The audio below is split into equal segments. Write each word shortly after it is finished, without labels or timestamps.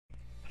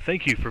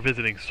Thank you for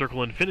visiting Circle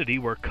Infiniti,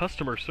 where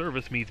customer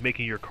service means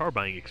making your car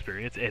buying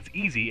experience as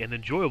easy and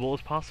enjoyable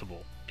as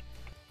possible.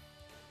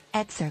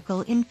 At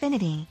Circle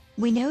Infiniti,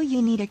 we know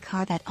you need a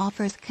car that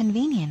offers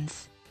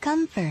convenience,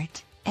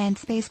 comfort, and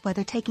space,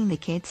 whether taking the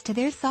kids to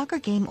their soccer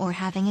game or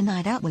having a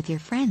night out with your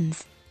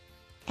friends.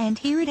 And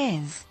here it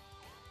is.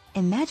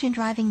 Imagine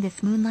driving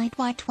this Moonlight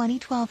White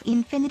 2012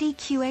 Infiniti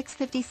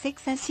QX56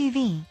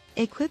 SUV,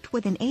 equipped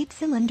with an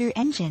 8-cylinder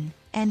engine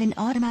and an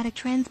automatic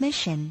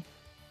transmission.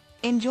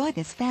 Enjoy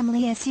this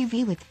family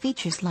SUV with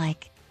features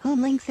like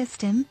HomeLink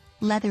system,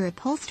 leather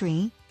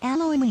upholstery,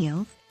 alloy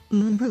wheels,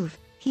 moonroof,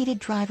 heated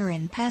driver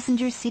and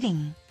passenger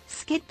seating,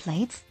 skid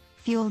plates,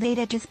 fuel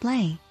data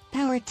display,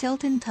 power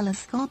tilt and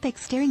telescopic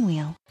steering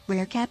wheel,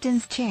 rear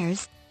captain's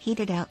chairs,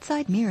 heated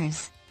outside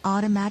mirrors,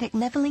 automatic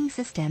leveling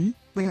system,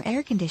 rear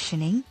air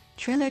conditioning,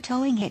 trailer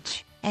towing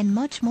hitch, and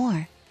much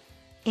more.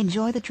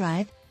 Enjoy the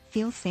drive,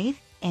 feel safe,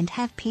 and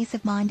have peace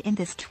of mind in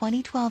this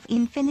 2012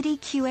 Infiniti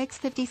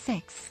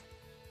QX56.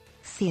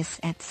 See us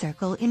at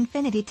Circle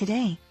Infiniti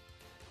today.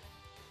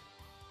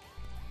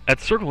 At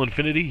Circle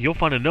Infiniti, you'll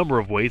find a number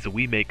of ways that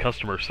we make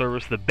customer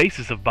service the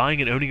basis of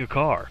buying and owning a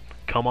car.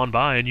 Come on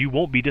by and you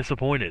won't be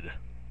disappointed.